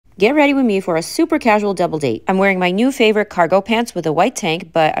Get ready with me for a super casual double date. I'm wearing my new favorite cargo pants with a white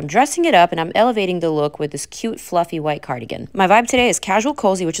tank, but I'm dressing it up and I'm elevating the look with this cute fluffy white cardigan. My vibe today is casual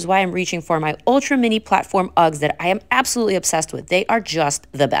cozy, which is why I'm reaching for my ultra mini platform Uggs that I am absolutely obsessed with. They are just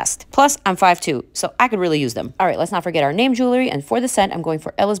the best. Plus, I'm 5'2", so I could really use them. All right, let's not forget our name jewelry, and for the scent, I'm going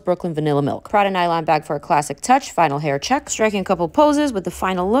for Ella's Brooklyn Vanilla Milk. Prada nylon bag for a classic touch, final hair check, striking a couple poses with the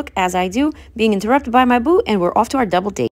final look as I do, being interrupted by my boo, and we're off to our double date.